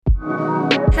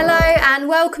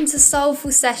welcome to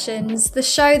Soulful Sessions, the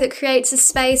show that creates a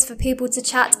space for people to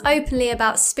chat openly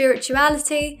about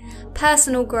spirituality,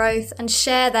 personal growth, and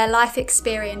share their life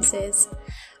experiences.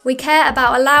 We care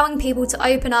about allowing people to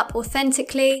open up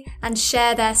authentically and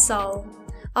share their soul.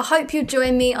 I hope you'll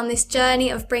join me on this journey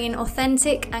of bringing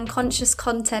authentic and conscious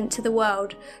content to the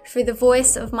world through the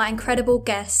voice of my incredible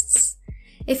guests.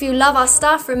 If you love our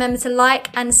stuff, remember to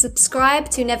like and subscribe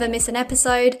to never miss an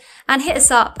episode, and hit us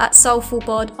up at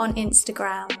SoulfulBod on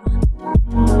Instagram.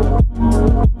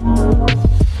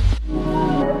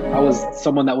 I was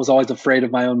someone that was always afraid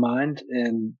of my own mind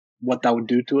and what that would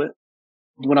do to it.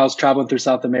 When I was traveling through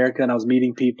South America and I was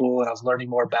meeting people and I was learning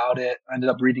more about it, I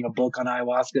ended up reading a book on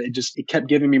ayahuasca. It kept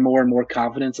giving me more and more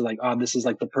confidence and this is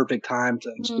like the perfect time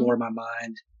to explore my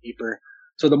mind deeper.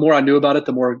 So the more I knew about it,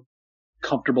 the more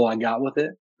comfortable I got with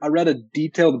it. I read a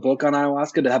detailed book on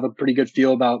ayahuasca to have a pretty good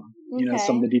feel about,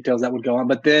 some of the details that would go on.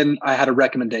 But then I had a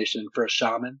recommendation for a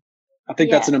shaman. I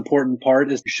think that's an important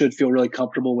part is you should feel really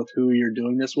comfortable with who you're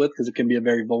doing this with because it can be a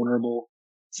very vulnerable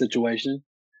situation.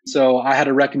 So I had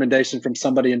a recommendation from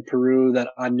somebody in Peru that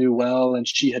I knew well, and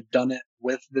she had done it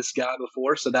with this guy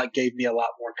before. So that gave me a lot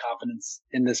more confidence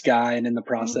in this guy and in the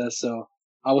process. So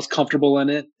I was comfortable in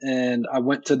it, and I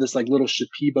went to this little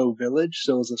Shipibo village.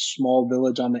 So it was a small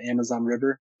village on the Amazon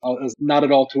River. It was not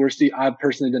at all touristy. I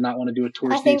personally did not want to do a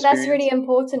touristy I think experience. that's really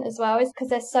important as well, is because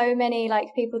there's so many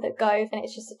people that go and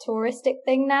it's just a touristic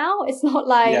thing now. It's not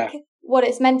what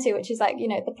it's meant to, which is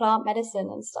the plant medicine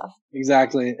and stuff.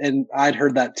 Exactly. And I'd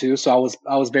heard that too. So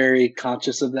I was very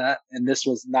conscious of that. And this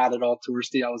was not at all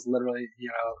touristy. I was literally,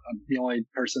 the only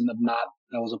person that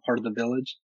was a part of the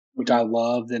village, which I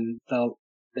loved and felt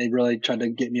they really tried to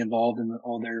get me involved in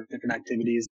all their different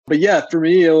activities. But yeah, for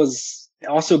me, it was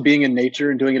also being in nature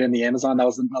and doing it in the Amazon. That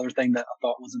was another thing that I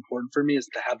thought was important for me, is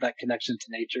to have that connection to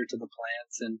nature, to the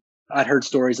plants. And I'd heard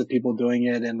stories of people doing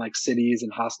it in cities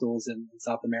and hostels in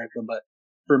South America. But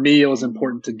for me, it was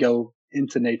important to go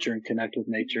into nature and connect with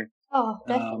nature. Oh,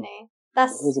 definitely. It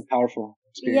was a powerful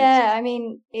experience. Yeah, I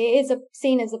mean, it is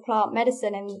seen as a plant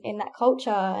medicine in that culture.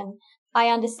 And I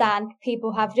understand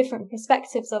people have different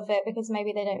perspectives of it because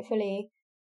maybe they don't fully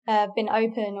been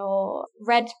open or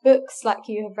read books like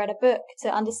you have read a book to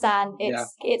understand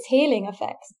its healing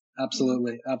effects.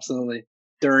 Absolutely. Absolutely.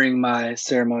 During my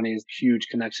ceremonies, huge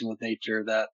connection with nature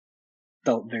that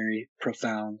felt very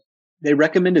profound. They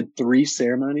recommended 3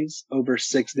 ceremonies over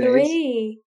 6 days.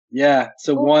 3? Yeah.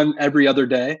 So one every other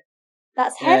day.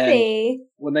 That's heavy. And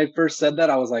when they first said that,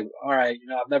 I was like, all right,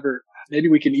 maybe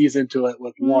we can ease into it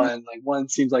with one. One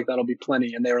seems like that'll be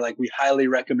plenty. And they were like, we highly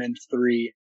recommend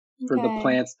 3 for the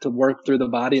plants to work through the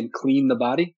body and clean the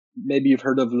body. Maybe you've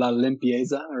heard of la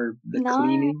limpieza, or the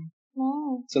cleaning.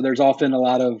 No. So there's often a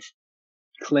lot of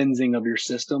cleansing of your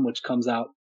system, which comes out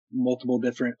multiple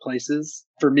different places.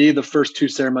 For me, the first 2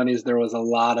 ceremonies, there was a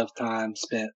lot of time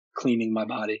spent cleaning my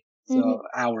body. So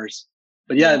hours.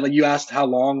 But yeah, you asked how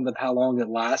long it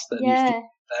lasts, the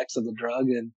effects of the drug.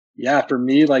 And yeah, for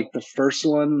me, the first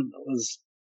one was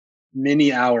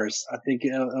many hours. I think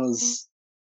it was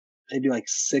maybe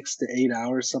 6 to 8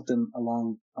 hours, something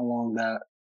along that.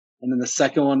 And then the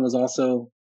second one was also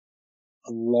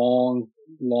a long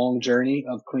journey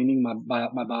of cleaning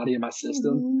my body and my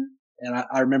system. And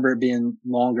I remember it being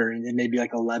longer, and maybe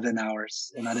 11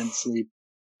 hours, and I didn't sleep.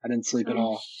 I didn't sleep at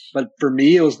all. But for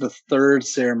me, it was the third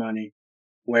ceremony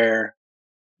where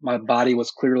my body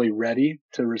was clearly ready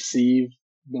to receive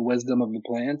the wisdom of the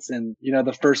plants. And,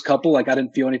 the first couple, I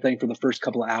didn't feel anything for the first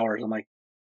couple of hours. I'm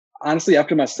honestly,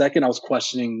 after my second, I was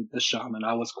questioning the shaman.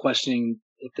 I was questioning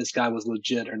if this guy was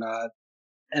legit or not.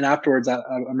 And afterwards, I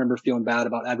remember feeling bad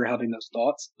about ever having those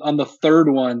thoughts. On the third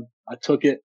one, I took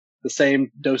it, the same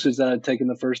dosage that I'd taken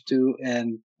the first 2.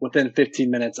 And within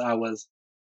 15 minutes, I was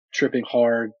tripping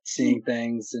hard, seeing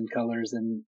things and colors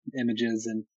and images.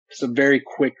 And so very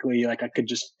quickly, I could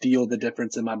just feel the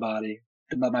difference in my body,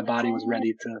 that my body was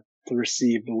ready to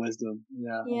receive the wisdom.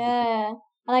 Yeah. Yeah.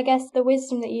 And I guess the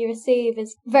wisdom that you receive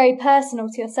is very personal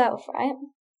to yourself, right?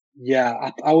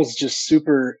 Yeah. I was just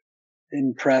super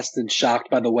impressed and shocked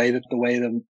by the way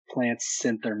the plants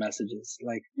sent their messages,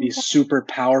 these super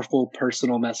powerful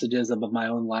personal messages of my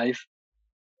own life,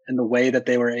 and the way that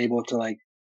they were able to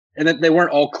and that they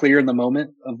weren't all clear in the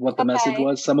moment of what the message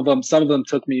was. Some of them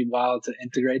took me a while to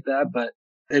integrate that, but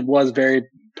it was very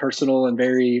personal and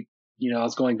very, I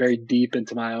was going very deep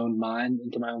into my own mind,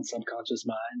 into my own subconscious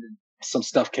mind. And some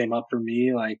stuff came up for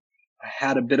me. I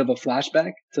had a bit of a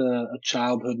flashback to a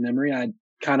childhood memory. I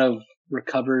kind of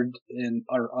recovered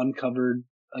or uncovered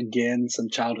again some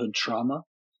childhood trauma.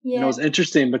 Yeah. And it was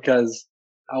interesting because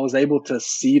I was able to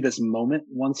see this moment,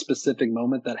 one specific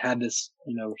moment that had this,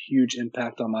 huge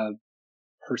impact on my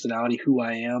personality, who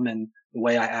I am and the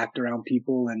way I act around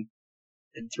people. And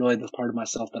it's really the part of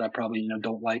myself that I probably,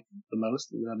 don't like the most,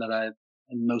 that I am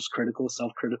most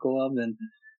self-critical of.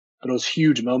 But it was a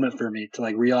huge moment for me to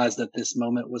like realize that this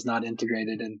moment was not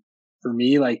integrated. And for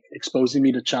me, like exposing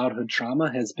me to childhood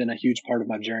trauma has been a huge part of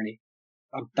my journey.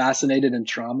 I'm fascinated in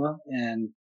trauma and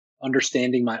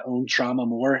understanding my own trauma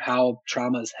more, how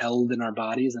trauma is held in our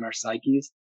bodies and our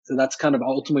psyches. So that's kind of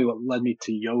ultimately what led me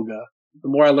to yoga. The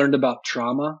more I learned about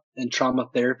trauma and trauma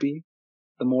therapy,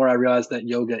 the more I realized that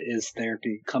yoga is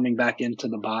therapy, coming back into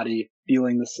the body,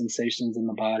 feeling the sensations in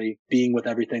the body, being with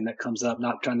everything that comes up,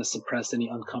 not trying to suppress any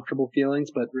uncomfortable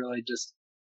feelings, but really just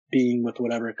being with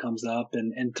whatever comes up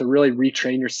and to really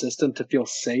retrain your system to feel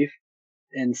safe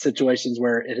in situations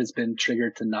where it has been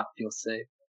triggered to not feel safe.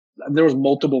 There was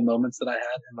multiple moments that I had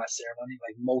in my ceremony,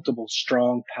 like multiple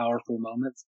strong, powerful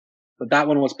moments, but that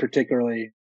one was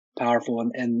particularly powerful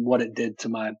and what it did to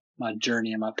my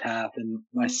journey and my path and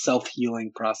my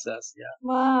self-healing process. Yeah.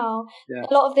 Wow. Yeah.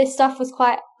 A lot of this stuff was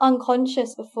quite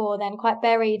unconscious before then, quite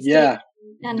buried. Yeah.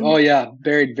 And oh yeah.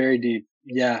 Buried very deep.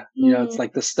 Yeah. It's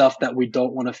like the stuff that we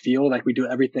don't want to feel, like we do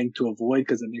everything to avoid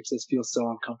because it makes us feel so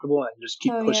uncomfortable and just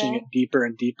keep pushing it deeper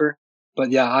and deeper.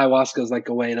 But yeah, ayahuasca is like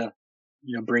a way to,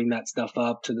 bring that stuff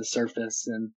up to the surface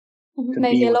and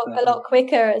maybe a lot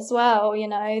quicker as well,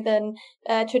 than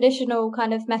traditional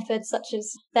kind of methods such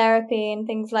as therapy and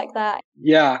things like that.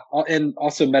 Yeah. And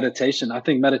also meditation. I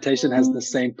think meditation has the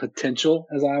same potential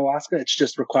as ayahuasca. It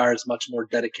just requires much more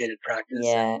dedicated practice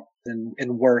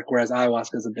and work, whereas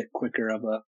ayahuasca is a bit quicker as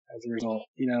a result.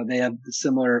 They have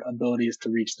similar abilities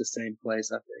to reach the same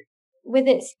place, I think. With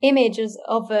its image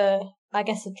of a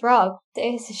drug,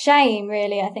 it's a shame,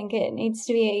 really. I think it needs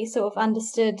to be sort of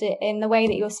understood in the way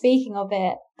that you're speaking of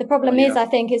it. The problem is, I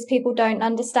think, is people don't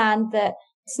understand that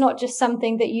it's not just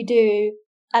something that you do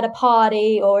at a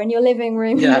party or in your living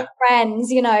room with friends.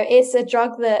 It's a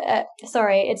drug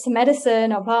it's a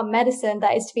medicine or plant medicine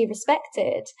that is to be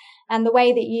respected. And the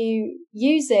way that you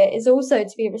use it is also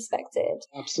to be respected.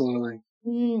 Absolutely.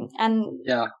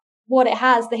 What it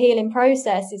has, the healing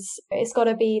process, it's got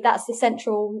to be, that's the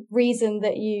central reason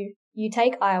that you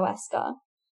take ayahuasca.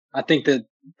 I think that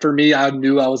for me, I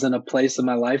knew I was in a place in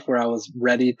my life where I was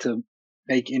ready to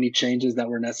make any changes that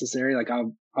were necessary. Like I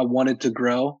wanted to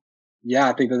grow. Yeah,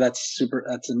 I think that's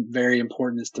very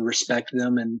important, is to respect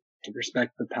them and to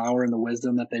respect the power and the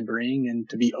wisdom that they bring and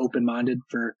to be open-minded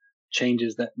for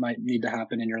changes that might need to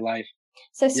happen in your life.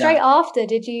 So straight after,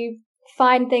 did you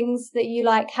find things that you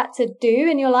had to do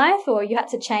in your life or you had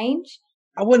to change?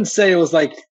 I wouldn't say it was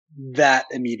like that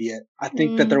immediate. I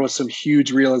think that there was some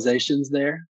huge realizations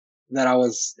there that I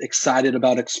was excited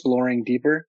about exploring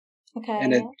deeper. Okay.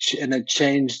 And it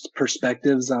changed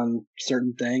perspectives on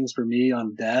certain things for me,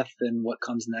 on death and what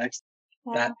comes next.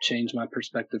 Wow. That changed my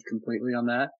perspective completely on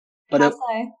that. But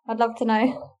so? I'd love to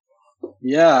know.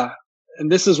 Yeah.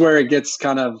 And this is where it gets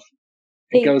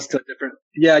it goes to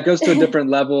a different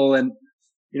level. And,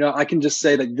 I can just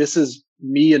say that this is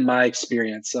me and my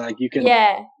experience. So like you can,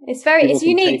 it's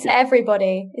unique to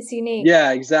everybody. It's unique.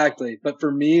 Yeah, exactly. But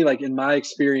for me, like in my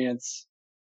experience,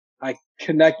 I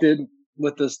connected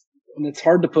with this, and it's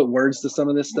hard to put words to some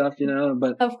of this stuff,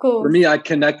 but of course, for me, I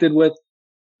connected with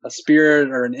a spirit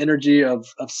or an energy of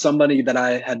somebody that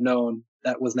I had known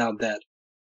that was now dead.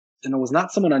 And it was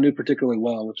not someone I knew particularly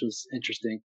well, which was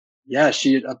interesting. Yeah,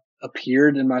 she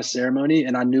appeared in my ceremony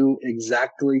and I knew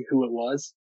exactly who it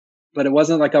was, but it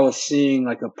wasn't like I was seeing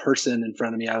like a person in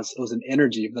front of me. It was an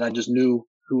energy that I just knew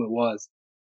who it was.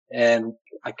 And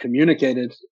I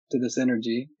communicated to this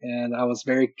energy and I was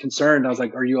very concerned. I was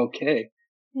like, "Are you okay?"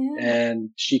 Yeah. And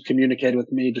she communicated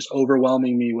with me, just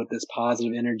overwhelming me with this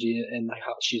positive energy and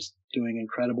how she's doing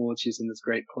incredible and she's in this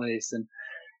great place. And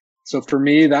so for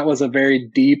me, that was a very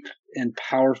deep and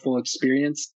powerful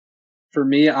experience. For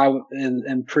me, I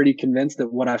am pretty convinced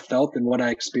that what I felt and what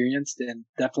I experienced and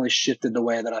definitely shifted the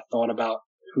way that I thought about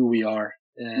who we are.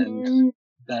 And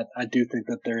that I do think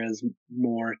that there is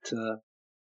more to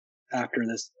after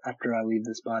I leave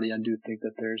this body. I do think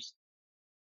that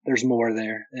there's more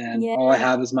there. And all I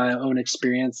have is my own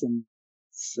experience, and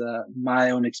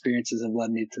my own experiences have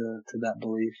led me to that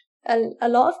belief. A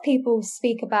lot of people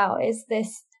speak about is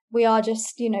this, we are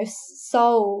just,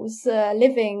 souls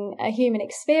living a human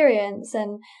experience,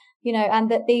 and,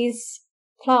 and that these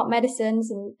plant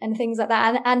medicines and things like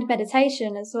that, and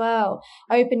meditation as well,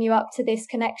 open you up to this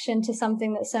connection to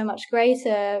something that's so much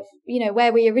greater,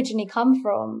 where we originally come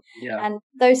from. Yeah. And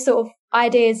those sort of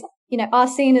ideas, are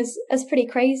seen as pretty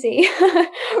crazy,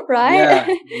 right?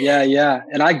 Yeah.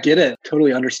 And I get it.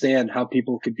 Totally understand how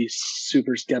people could be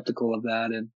super skeptical of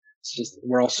that. And it's just,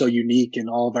 we're all so unique in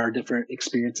all of our different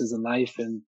experiences in life.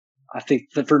 And I think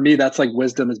that for me, that's like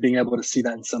wisdom, is being able to see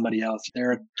that in somebody else.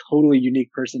 They're a totally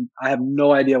unique person. I have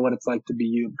no idea what it's like to be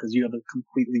you, because you have a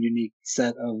completely unique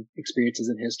set of experiences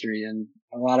in history. And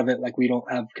a lot of it, like, we don't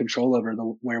have control over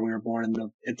where we were born and the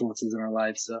influences in our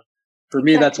lives. So for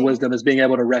me, that's wisdom, is being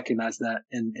able to recognize that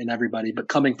in everybody, but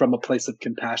coming from a place of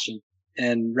compassion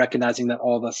and recognizing that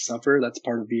all of us suffer. That's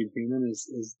part of being human,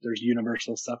 is there's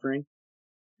universal suffering.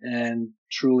 And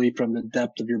truly, from the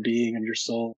depth of your being and your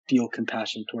soul, feel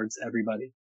compassion towards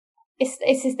everybody.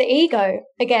 It's just the ego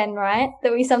again, right?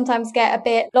 That we sometimes get a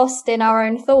bit lost in our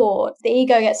own thoughts. The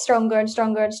ego gets stronger and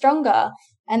stronger and stronger.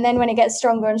 And then when it gets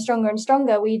stronger and stronger and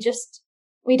stronger, we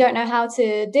don't know how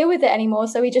to deal with it anymore.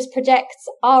 So we just project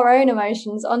our own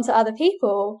emotions onto other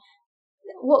people.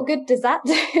 What good does that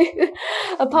do?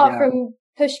 Apart from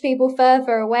push people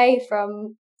further away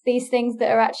from these things that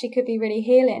are actually could be really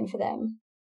healing for them.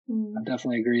 I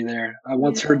definitely agree there. I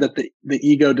once heard that the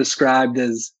ego described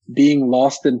as being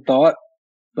lost in thought,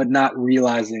 but not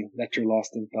realizing that you're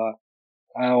lost in thought.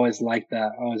 I always liked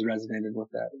that. I always resonated with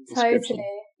that description.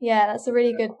 Totally. Yeah, that's a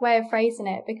really good way of phrasing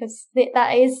it, because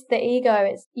that is the ego.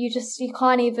 It's you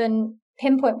can't even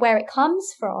pinpoint where it comes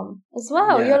from as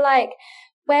well. Yeah. You're like,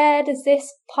 where does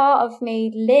this part of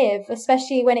me live,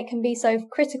 especially when it can be so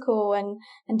critical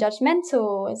and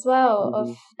judgmental as well,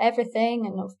 of everything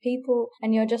and of people.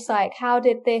 And you're just like, how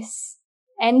did this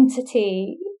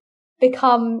entity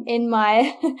become in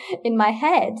my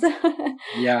head?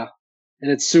 Yeah.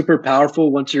 And it's super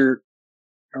powerful when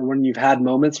you've had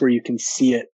moments where you can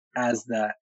see it as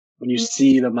that. When you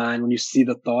see the mind, when you see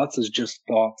the thoughts as just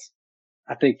thoughts.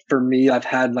 I think for me, I've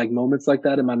had like moments like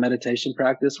that in my meditation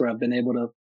practice, where I've been able to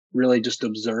really just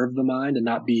observe the mind and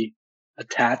not be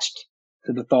attached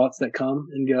to the thoughts that come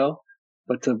and go,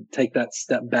 but to take that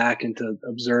step back and to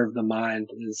observe the mind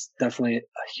is definitely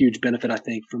a huge benefit, I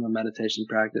think, from a meditation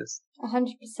practice.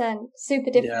 100%.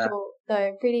 Super difficult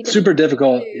though, really difficult. Super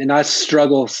difficult. And I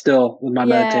struggle still with my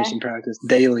meditation practice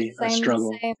daily. I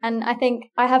struggle. Same. And I think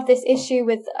I have this issue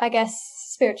with, I guess,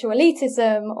 spiritual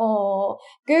elitism or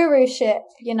guruship,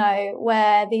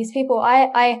 where these people,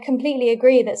 I completely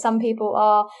agree that some people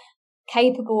are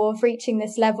capable of reaching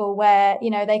this level where,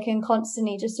 they can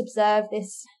constantly just observe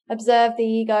the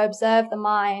ego, observe the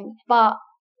mind. But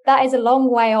that is a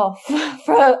long way off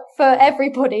for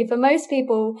everybody, for most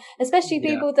people, especially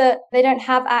people that they don't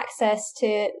have access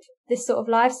to this sort of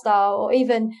lifestyle, or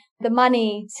even the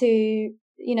money to,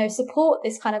 support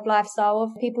this kind of lifestyle,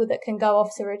 of people that can go off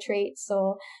to retreats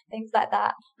or things like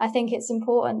that. I think it's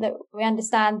important that we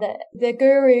understand that the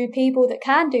guru people that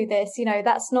can do this,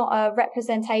 that's not a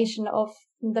representation of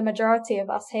the majority of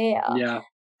us here. Yeah,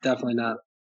 definitely not.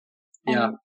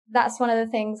 And that's one of the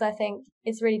things I think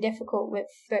is really difficult with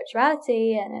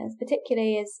spirituality, and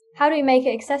particularly is, how do we make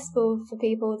it accessible for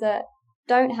people that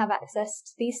don't have access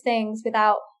to these things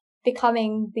without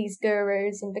becoming these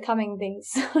gurus and becoming these,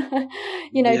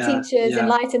 teachers,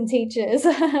 enlightened teachers.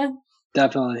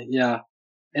 Definitely. Yeah.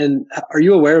 And are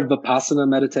you aware of Vipassana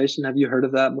meditation? Have you heard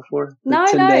of that before? No,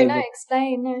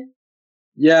 explain. No.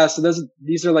 Yeah. So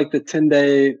these are like the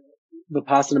 10-day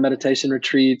Vipassana meditation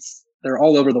retreats. They're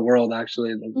all over the world,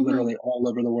 actually, literally all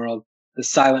over the world. The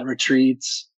silent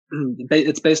retreats.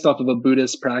 It's based off of a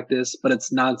Buddhist practice, but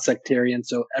it's non-sectarian.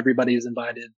 So everybody is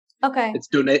invited. Okay.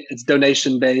 It's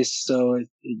donation based. So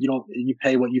you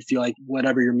pay what you feel like,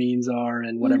 whatever your means are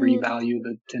and whatever you value,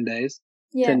 the 10 days,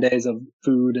 10 days of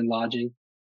food and lodging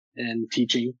and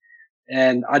teaching.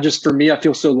 And for me, I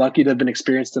feel so lucky to have been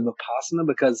experienced in Vipassana,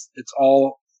 because it's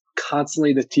all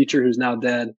constantly the teacher who's now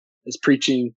dead is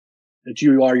preaching that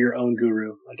you are your own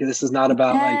guru. Like, this is not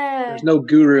about like, there's no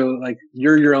guru. Like,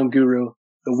 you're your own guru.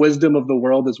 The wisdom of the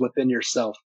world is within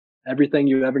yourself. Everything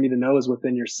you ever need to know is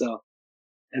within yourself.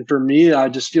 And for me, I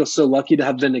just feel so lucky to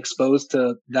have been exposed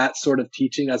to that sort of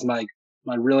teaching as my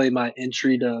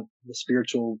entry to the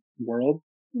spiritual world.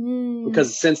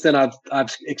 Because since then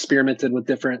I've experimented with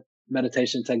different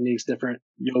meditation techniques, different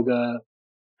yoga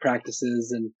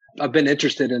practices, and I've been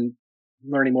interested in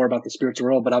learning more about the spiritual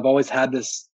world. But I've always had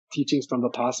this teachings from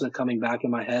Vipassana coming back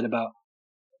in my head about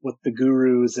with the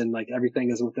gurus and like everything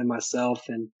is within myself.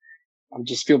 And I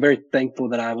just feel very thankful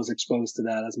that I was exposed to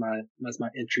that as my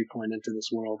entry point into this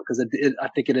world, because I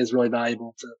think it is really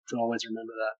valuable to always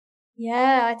remember that.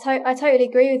 Yeah, I totally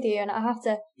agree with you, and I have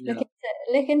to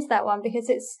look into that one, because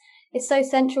it's so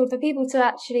central for people to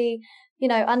actually,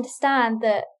 understand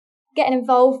that getting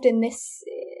involved in this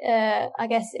I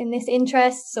guess in this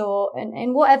interests or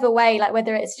in whatever way, like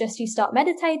whether it's just you start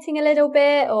meditating a little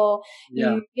bit or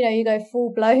you go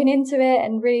full blown into it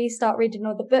and really start reading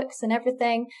all the books and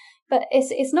everything. But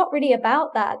it's not really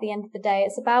about that at the end of the day.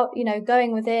 It's about,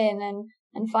 going within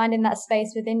and finding that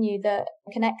space within you that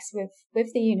connects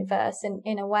with the universe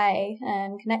in a way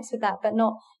and connects with that, but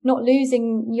not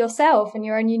losing yourself and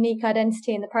your own unique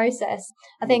identity in the process.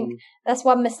 I think that's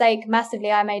one mistake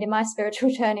massively I made in my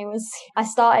spiritual journey was I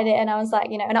started it and I was like,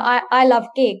 and I love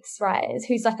gigs, right?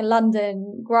 Who's like a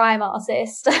London grime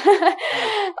artist.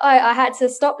 I had to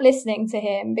stop listening to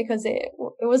him because it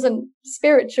wasn't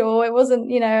spiritual. It wasn't,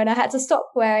 and I had to stop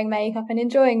wearing makeup and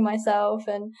enjoying myself.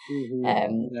 And,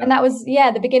 and that was,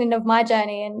 the beginning of my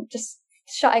journey and just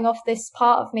shutting off this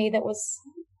part of me that was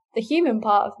the human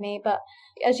part of me. But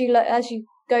as you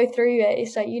go through it,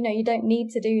 it's like, you don't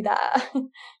need to do that.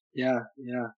 Yeah,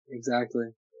 exactly.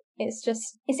 It's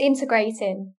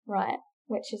integrating, right?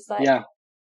 Which is like,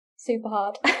 super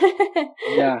hard.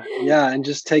 Yeah. And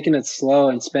just taking it slow.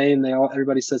 In Spain,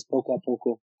 everybody says poco a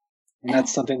poco. And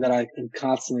that's something that I am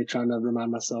constantly trying to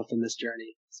remind myself in this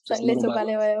journey. It's just like little by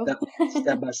little.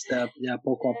 Step by step. Yeah,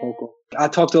 poco a poco. I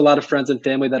talk to a lot of friends and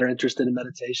family that are interested in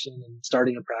meditation and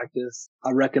starting a practice.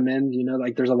 I recommend,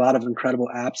 there's a lot of incredible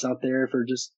apps out there for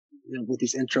just, with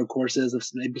these intro courses of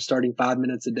maybe starting 5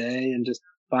 minutes a day and just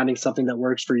finding something that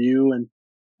works for you.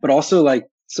 But also like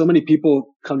so many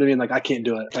people come to me and like, I can't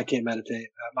do it. I can't meditate.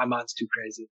 My mind's too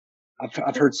crazy.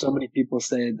 I've heard so many people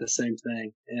say the same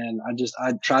thing. And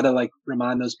I try to like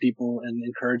remind those people and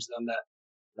encourage them that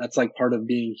that's like part of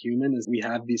being human is we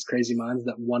have these crazy minds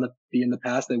that want to be in the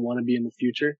past. They want to be in the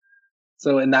future.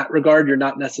 So in that regard, you're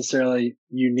not necessarily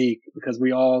unique because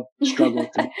we all struggle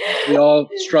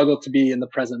to be in the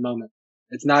present moment.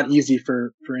 It's not easy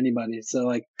for anybody. So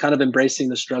like kind of embracing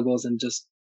the struggles and just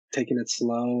taking it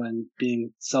slow and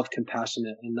being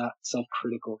self-compassionate and not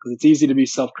self-critical, because it's easy to be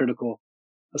self-critical,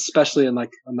 especially in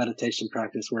like a meditation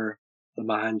practice where the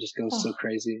mind just goes so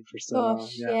crazy for so long.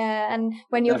 Yeah. And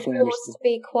when you're forced to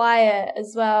be quiet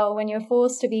as well, when you're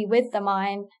forced to be with the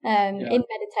mind, in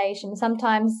meditation,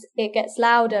 sometimes it gets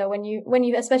louder when you,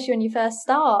 especially when you first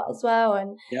start as well.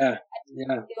 And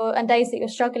and days that you're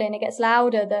struggling, it gets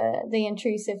louder, the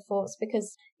intrusive thoughts,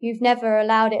 because you've never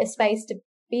allowed it a space to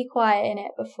be quiet in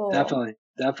it before.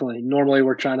 Definitely. Normally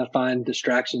we're trying to find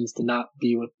distractions to not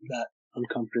be with that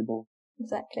uncomfortable.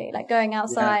 Exactly. Like going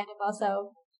outside of ourselves.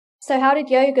 So how did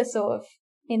yoga sort of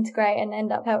integrate and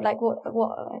end up what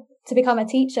to become a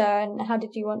teacher, and how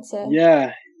did you want to?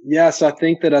 Yeah. So I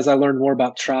think that as I learned more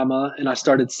about trauma and I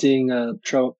started seeing a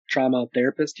trauma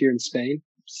therapist here in Spain,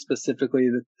 specifically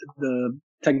the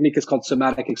technique is called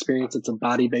Somatic experience. It's a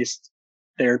body-based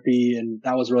therapy. And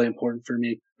that was really important for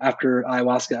me. After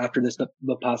ayahuasca, after this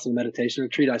Vipassana meditation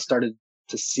retreat, I started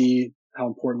to see how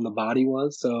important the body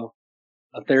was. So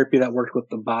a therapy that worked with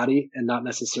the body and not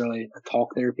necessarily a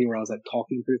talk therapy where I was like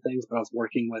talking through things, but I was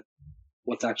working with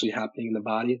what's actually happening in the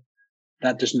body.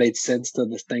 That just made sense to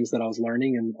the things that I was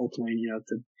learning and ultimately,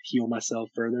 to heal myself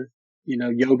further.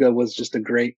 Yoga was just a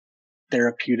great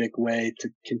therapeutic way to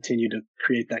continue to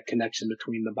create that connection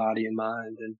between the body and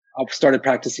mind. And I started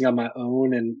practicing on my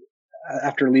own. And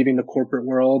after leaving the corporate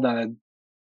world, I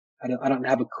don't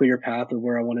have a clear path of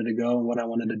where I wanted to go and what I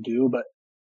wanted to do, but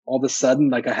all of a sudden,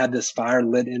 like I had this fire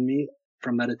lit in me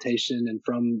from meditation and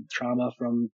from trauma,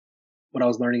 from what I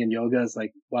was learning in yoga. It's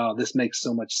like, wow, this makes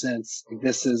so much sense.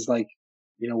 This is like,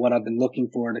 what I've been looking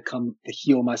for to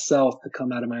heal myself, to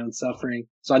come out of my own suffering.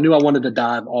 So I knew I wanted to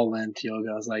dive all into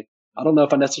yoga. I was like, I don't know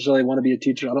if I necessarily want to be a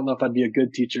teacher. I don't know if I'd be a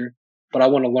good teacher, but I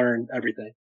want to learn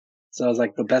everything. So I was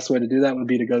like, the best way to do that would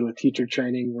be to go to a teacher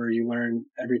training where you learn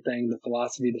everything, the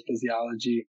philosophy, the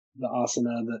physiology, the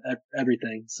asana,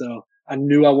 everything. So I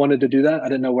knew I wanted to do that. I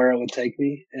didn't know where it would take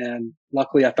me. And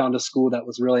luckily I found a school that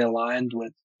was really aligned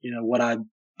with, what I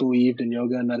believed in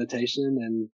yoga and meditation.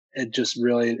 And it just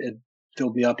really, it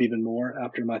filled me up even more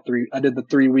after I did the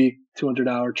 3-week,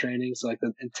 200-hour training. So like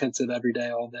the intensive every day,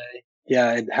 all day.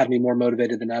 Yeah. It had me more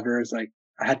motivated than ever. It's like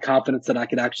I had confidence that I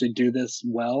could actually do this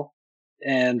well.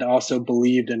 And also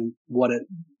believed in what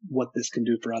this can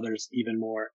do for others even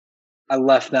more. I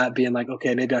left that being like,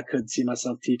 okay, maybe I could see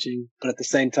myself teaching, but at the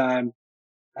same time,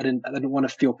 I didn't want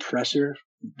to feel pressure.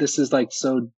 This is like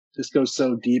this goes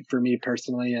so deep for me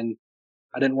personally. And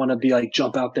I didn't want to be like,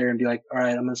 jump out there and be like, all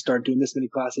right, I'm going to start doing this many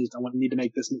classes. Need to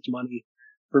make this much money.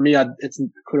 For me, it's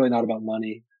clearly not about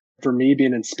money. For me,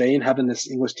 being in Spain, having this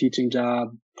English teaching job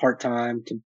part-time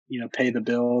to, pay the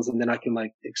bills. And then I can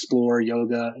like explore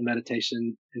yoga and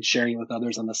meditation and sharing it with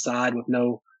others on the side with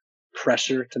no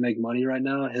pressure to make money right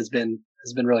now has been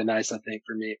really nice, I think,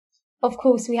 for me. of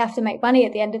course we have to make money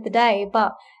at the end of the day,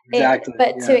 but Exactly.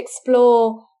 to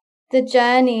explore the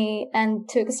journey and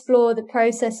to explore the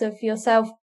process of yourself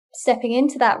stepping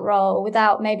into that role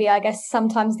without maybe, I guess,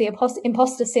 sometimes the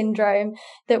imposter syndrome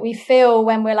that we feel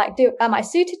when we're like, am I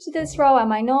suited to this role?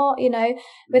 Am I not?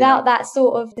 Without that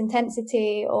sort of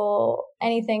intensity or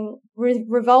anything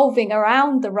revolving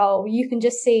around the role, you can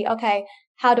just see, okay,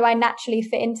 how do I naturally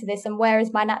fit into this? And where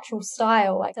is my natural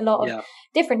style? Like a lot of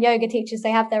different yoga teachers,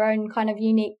 they have their own kind of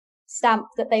unique stamp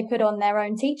that they put on their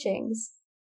own teachings.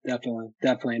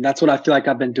 Definitely. And that's what I feel like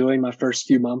I've been doing my first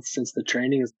few months since the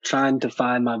training, is trying to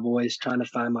find my voice, trying to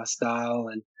find my style.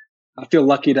 And I feel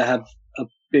lucky to have a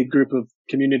big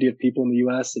community of people in the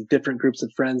US and different groups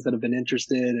of friends that have been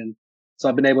interested. And so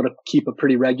I've been able to keep a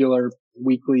pretty regular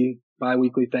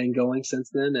bi-weekly thing going since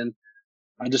then. And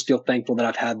I just feel thankful that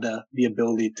I've had the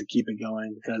ability to keep it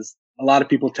going, because a lot of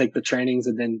people take the trainings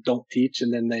and then don't teach,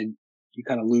 and then you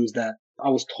kind of lose that. I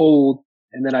was told,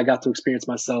 and then I got to experience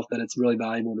myself, that it's really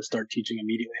valuable to start teaching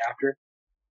immediately after.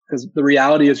 Because the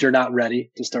reality is you're not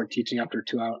ready to start teaching after a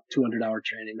 200-hour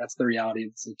training. That's the reality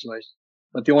of the situation.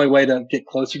 But the only way to get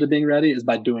closer to being ready is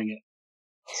by doing it.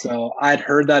 So I'd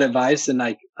heard that advice, and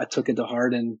I took it to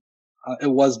heart, and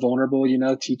it was vulnerable,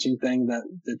 teaching things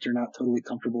that you're not totally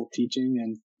comfortable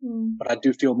teaching. But I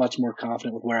do feel much more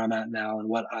confident with where I'm at now and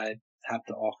what I have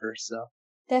to offer. So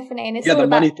definitely. And it's the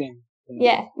money thing.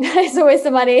 Yeah, it's always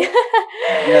the money.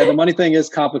 Yeah, the money thing is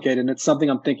complicated, and it's something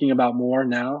I'm thinking about more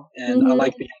now. And I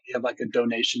like the idea of like a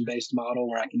donation-based model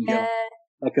where I can get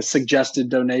like a suggested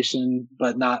donation,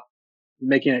 but not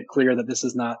making it clear that this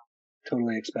is not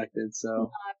totally expected.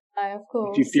 So no, of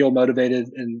course, if you feel motivated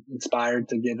and inspired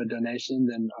to give a donation,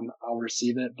 then I'll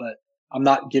receive it. But I'm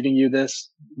not giving you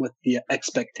this with the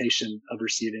expectation of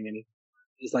receiving anything.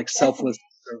 It's like selfless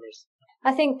service.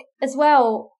 I think as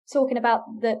well, talking about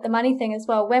the money thing as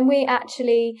well, when we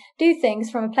actually do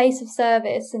things from a place of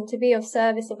service and to be of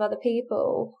service of other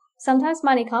people, sometimes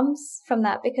money comes from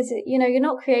that, because, you're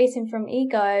not creating from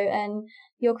ego, and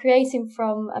you're creating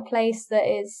from a place that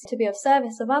is to be of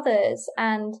service of others.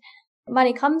 And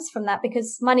money comes from that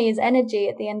because money is energy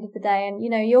at the end of the day. And,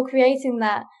 you're creating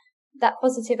that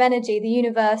positive energy. The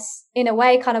universe, in a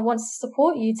way, kind of wants to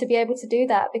support you to be able to do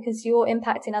that, because you're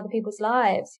impacting other people's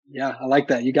lives. Yeah, I like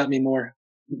that. You got me more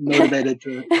motivated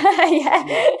to.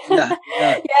 Yeah.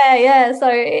 So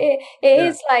it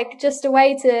is like just a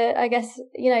way to, I guess,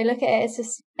 look at it. It's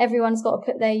just everyone's got to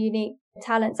put their unique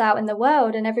talents out in the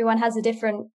world, and everyone has a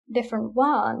different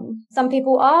one. Some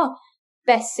people are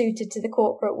best suited to the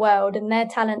corporate world and their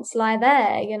talents lie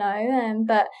there,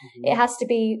 but it has to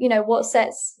be, what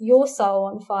sets your soul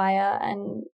on fire,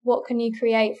 and what can you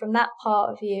create from that part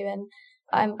of you. And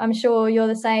I'm sure you're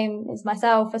the same as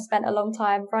myself. I spent a long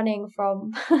time running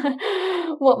from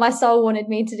what my soul wanted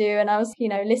me to do, and I was,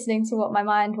 listening to what my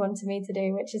mind wanted me to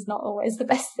do, which is not always the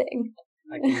best thing.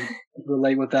 I can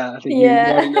relate with that. I think you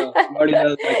already know. You already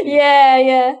know that.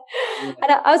 Yeah.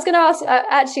 And I was going to ask,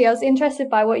 actually, I was interested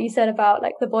by what you said about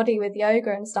like the body with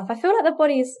yoga and stuff. I feel like the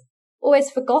body's always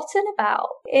forgotten about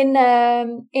in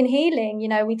healing.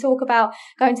 We talk about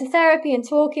going to therapy and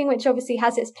talking, which obviously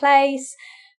has its place,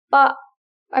 but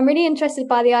I'm really interested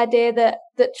by the idea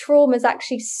that trauma is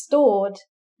actually stored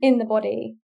in the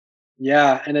body.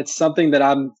 Yeah. And it's something that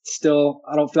I don't feel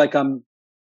like I'm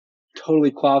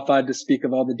totally qualified to speak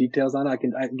of all the details on it. I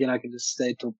can just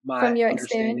say to my from your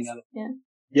understanding experience. of it.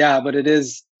 Yeah, but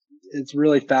it's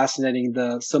really fascinating.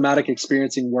 The somatic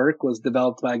experiencing work was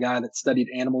developed by a guy that studied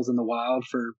animals in the wild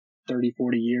for 30,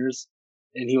 40 years.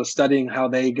 And he was studying how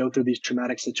they go through these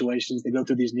traumatic situations. They go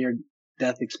through these near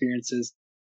death experiences,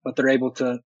 but they're able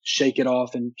to shake it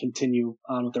off and continue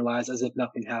on with their lives as if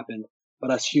nothing happened.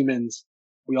 But us humans,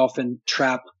 we often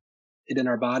trap it in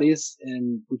our bodies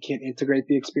and we can't integrate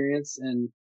the experience, and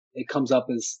it comes up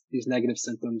as these negative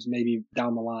symptoms maybe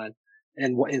down the line.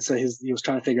 And so he was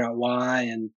trying to figure out why.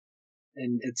 And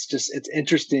it's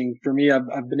interesting for me.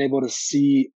 I've been able to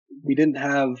see we didn't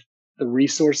have the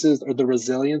resources or the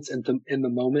resilience in the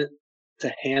moment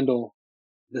to handle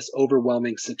this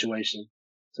overwhelming situation.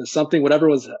 So whatever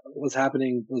was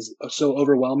happening was so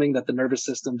overwhelming that the nervous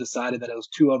system decided that it was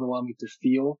too overwhelming to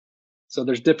feel. So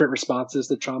there's different responses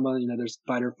to trauma. There's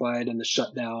fight or flight and the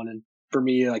shutdown. And for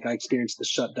me, like I experienced the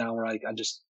shutdown where I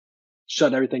just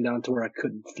shut everything down to where I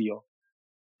couldn't feel.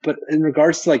 But in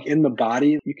regards to like in the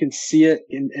body, you can see it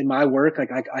in my work.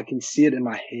 Like I can see it in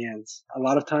my hands. A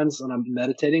lot of times when I'm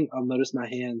meditating, I'll notice my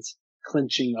hands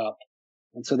clenching up.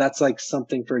 And so that's like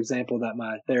something, for example, that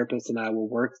my therapist and I will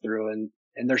work through. And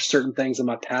there's certain things in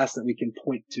my past that we can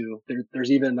point to.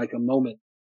 There's even like a moment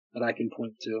that I can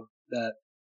point to that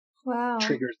Wow.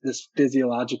 triggers this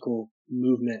physiological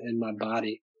movement in my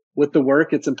body. With the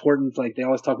work, it's important. Like they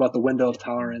always talk about the window of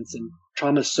tolerance, and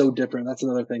trauma is so different. That's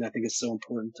another thing I think is so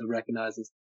important to recognize is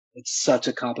it's such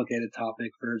a complicated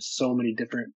topic for so many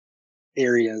different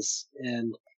areas.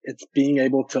 And it's being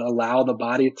able to allow the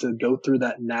body to go through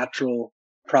that natural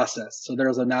process. So there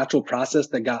was a natural process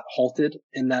that got halted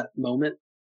in that moment.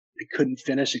 It couldn't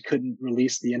finish. It couldn't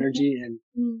release the energy. And,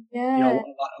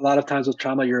 a lot of times with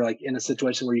trauma, you're like in a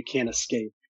situation where you can't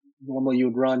escape. Normally you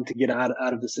would run to get out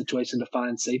of the situation to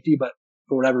find safety, but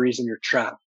for whatever reason, you're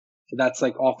trapped. So that's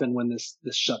like often when this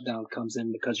shutdown comes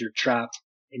in because you're trapped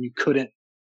and you couldn't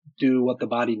do what the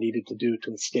body needed to do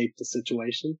to escape the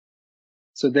situation.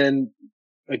 So then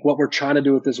like what we're trying to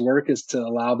do with this work is to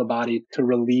allow the body to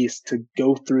release, to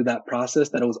go through that process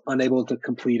that it was unable to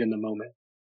complete in the moment.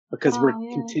 Because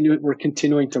we're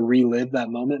continuing to relive that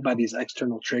moment by these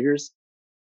external triggers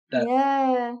that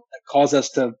cause us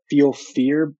to feel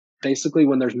fear basically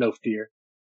when there's no fear.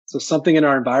 So something in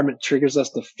our environment triggers us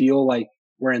to feel like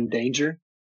we're in danger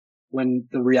when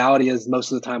the reality is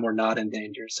most of the time we're not in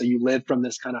danger. So you live from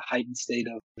this kind of heightened state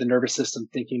of the nervous system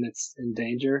thinking it's in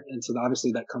danger. And so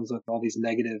obviously that comes with all these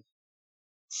negative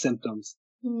symptoms.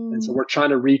 And so we're trying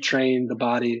to retrain the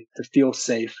body to feel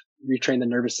safe, retrain the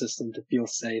nervous system to feel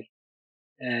safe,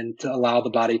 and to allow the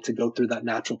body to go through that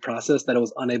natural process that it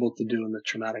was unable to do in the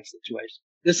traumatic situation.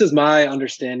 This is my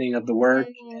understanding of the work,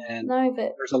 and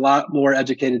there's a lot more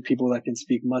educated people that can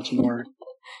speak much more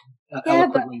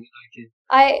eloquently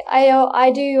than I can.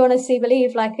 I do honestly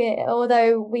believe like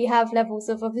although we have levels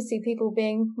of obviously people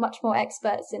being much more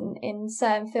experts in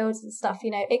certain fields and stuff,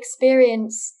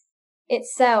 experience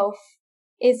itself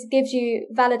gives you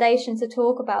validation to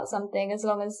talk about something, as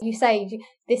long as you say,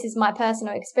 this is my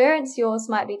personal experience, yours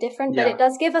might be different, but it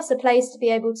does give us a place to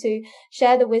be able to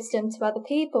share the wisdom to other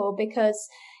people, because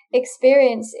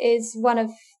experience is one of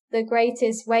the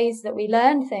greatest ways that we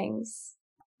learn things.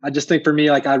 I just think for me,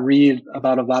 like I read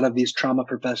about a lot of these trauma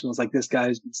professionals, like this guy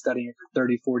who's been studying it for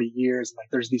 30, 40 years. Like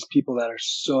there's these people that are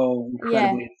so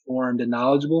incredibly informed and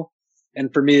knowledgeable.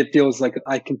 And for me, it feels like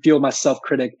I can feel my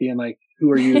self-critic being like,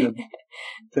 who are you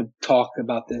to talk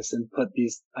about this and put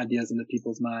these ideas into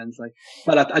people's minds? Like,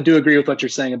 but I do agree with what you're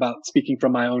saying about speaking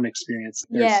from my own experience.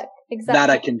 Exactly.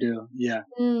 That I can do. Yeah.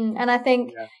 And I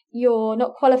think you're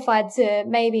not qualified to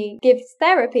maybe give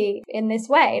therapy in this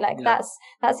way. Like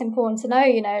that's important to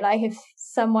know, like if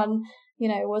someone,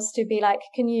 was to be like,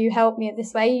 can you help me in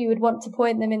this way? You would want to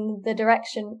point them in the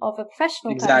direction of a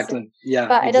professional person. Yeah.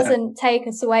 But it doesn't take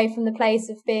us away from the place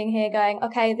of being here going,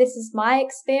 okay, this is my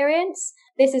experience.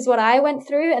 This is what I went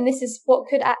through. And this is what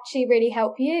could actually really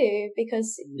help you,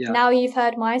 because now you've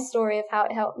heard my story of how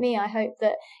it helped me. I hope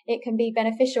that it can be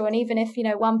beneficial. And even if,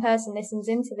 one person listens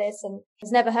into this and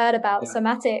has never heard about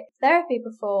somatic therapy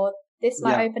before, this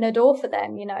might open a door for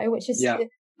them, which is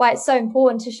why it's so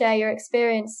important to share your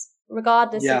experience,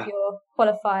 regardless if you're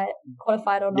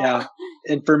qualified or not. Yeah.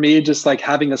 And for me, just like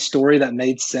having a story that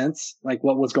made sense, like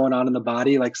what was going on in the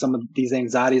body, like some of these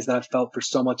anxieties that I've felt for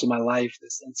so much of my life,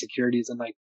 this insecurities, and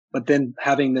like, but then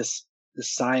having this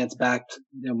science backed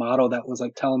model that was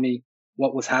like telling me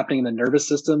what was happening in the nervous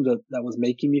system that was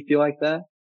making me feel like that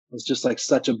was just like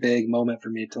such a big moment for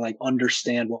me to like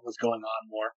understand what was going on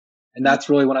more. And that's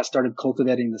really when I started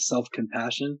cultivating the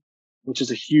self-compassion, which is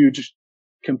a huge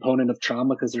component of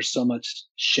trauma, because there's so much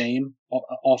shame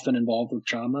often involved with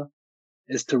trauma,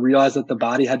 is to realize that the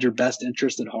body had your best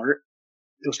interest at heart.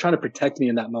 It was trying to protect me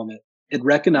in that moment. It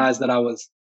recognized that I was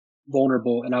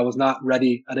vulnerable and I was not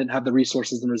ready. I didn't have the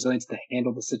resources and resilience to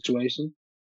handle the situation.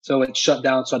 So it shut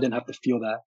down so I didn't have to feel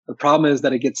that. The problem is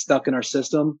that it gets stuck in our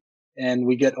system and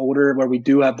we get older where we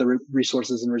do have the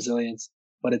resources and resilience,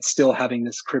 but it's still having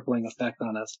this crippling effect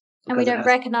on us. And we don't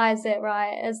recognize it,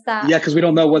 right, as that. Yeah, because we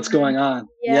don't know what's going on.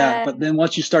 Yeah. But then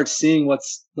once you start seeing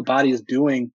what's the body is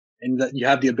doing and that you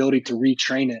have the ability to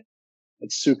retrain it,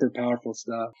 it's super powerful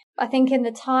stuff. I think in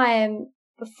the time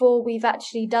before we've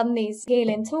actually done these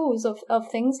healing tools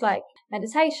of things like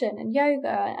meditation and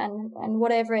yoga and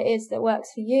whatever it is that works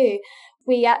for you,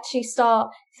 we actually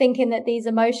start thinking that these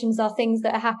emotions are things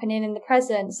that are happening in the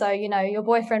present. So, your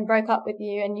boyfriend broke up with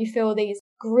you and you feel these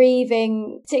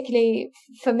grieving, particularly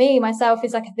for me, myself,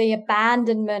 is like the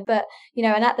abandonment. But,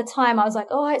 and at the time I was like,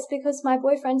 oh, it's because my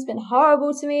boyfriend's been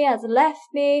horrible to me, has left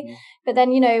me. Mm. But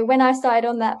then, when I started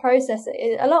on that process,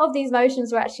 a lot of these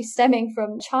emotions were actually stemming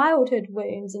from childhood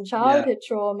wounds and childhood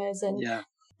traumas. And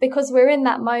because we're in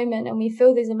that moment and we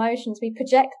feel these emotions, we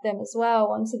project them as well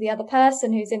onto the other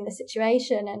person who's in the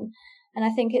situation. And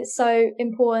I think it's so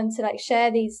important to like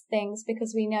share these things,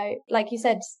 because we know, like you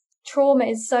said, trauma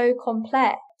is so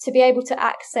complex to be able to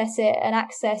access it and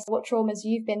access what traumas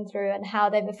you've been through and how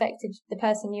they've affected the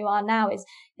person you are now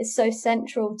is so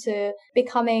central to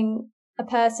becoming a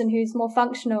person who's more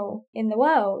functional in the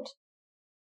world.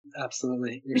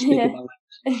 Absolutely. You're speaking my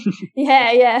language.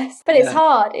 Yes. But it's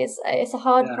hard. It's a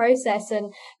hard process.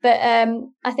 But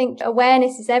I think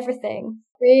awareness is everything.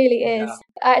 Really is. Yeah.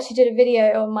 I actually did a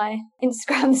video on my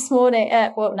Instagram this morning.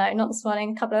 Well, no, not this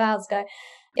morning, a couple of hours ago.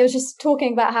 It was just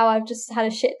talking about how I've just had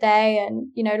a shit day and,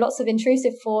 you know, lots of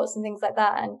intrusive thoughts and things like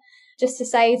that. And just to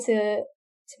say to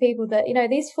people that, you know,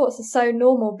 these thoughts are so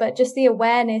normal, but just the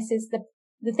awareness is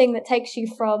the thing that takes you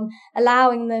from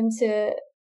allowing them to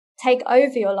take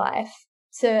over your life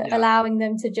to allowing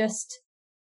them to just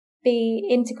be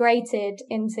integrated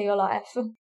into your life.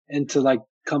 And to like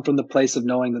come from the place of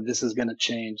knowing that this is going to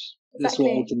change. Exactly. This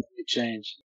will ultimately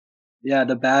change. Yeah,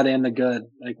 the bad and the good.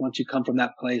 Like once you come from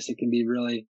that place, it can be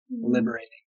really liberating.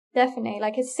 Definitely.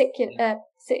 Like it's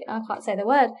I can't say the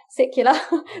word,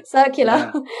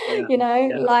 circular, you know,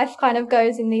 life kind of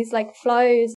goes in these like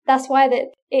flows. That's why that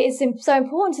it is so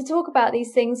important to talk about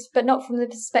these things, but not from the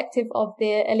perspective of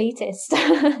the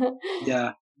elitist.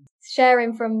 Yeah.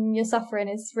 Sharing from your suffering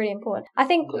is really important. I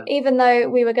think even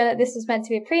though this was meant to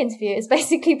be a pre-interview, it's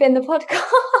basically been the podcast.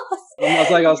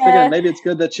 I was thinking maybe it's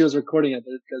good that she was recording it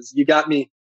because you got me.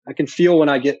 I can feel when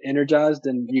I get energized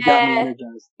and you got me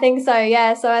energized. I think so.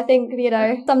 Yeah. So I think, you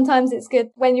know, sometimes it's good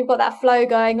when you've got that flow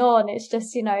going on. It's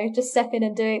just, you know, just step in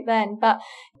and do it then. But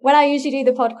when I usually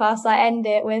do the podcast, I end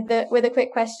it with a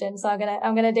quick question. So I'm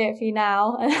going to do it for you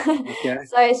now. Okay.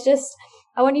 So it's just,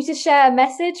 I want you to share a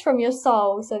message from your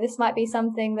soul. So this might be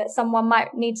something that someone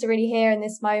might need to really hear in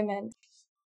this moment.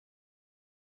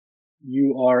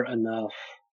 You are enough.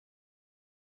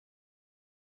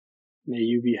 May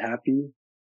you be happy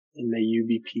and may you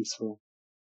be peaceful.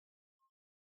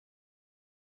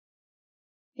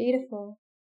 Beautiful.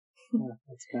 Yeah,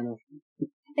 that's kind of.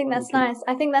 I think that's nice.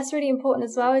 I think that's really important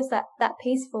as well, is that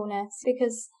peacefulness,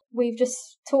 because we've just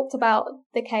talked about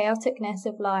the chaoticness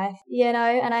of life, you know,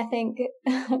 and I think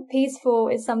peaceful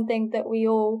is something that we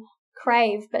all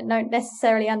crave but don't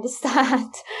necessarily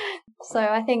understand. So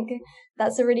I think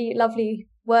that's a really lovely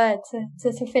word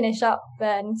to finish up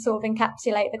and sort of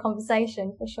encapsulate the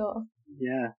conversation for sure.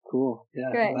 Yeah, cool.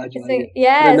 Yeah, great. I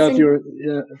don't know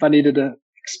if I needed to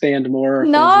expand more.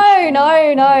 No.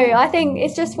 I think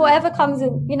it's just whatever comes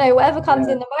in, you know, whatever comes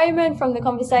in the moment from the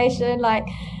conversation. Like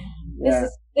this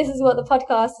is what the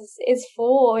podcast is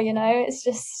for. You know, it's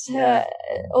just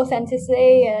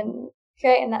authenticity and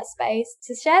creating that space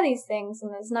to share these things.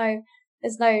 And there's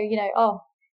no, you know,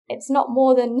 it's not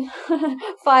more than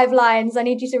 5 lines. I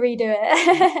need you to redo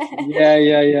it.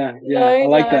 Yeah. I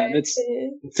like that.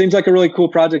 It seems like a really cool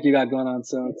project you got going on.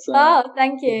 So it's.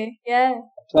 Thank you. Yeah.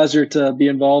 Pleasure to be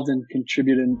involved and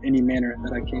contribute in any manner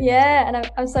that I can. Yeah, and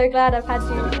I'm so glad I've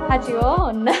had you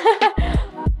on.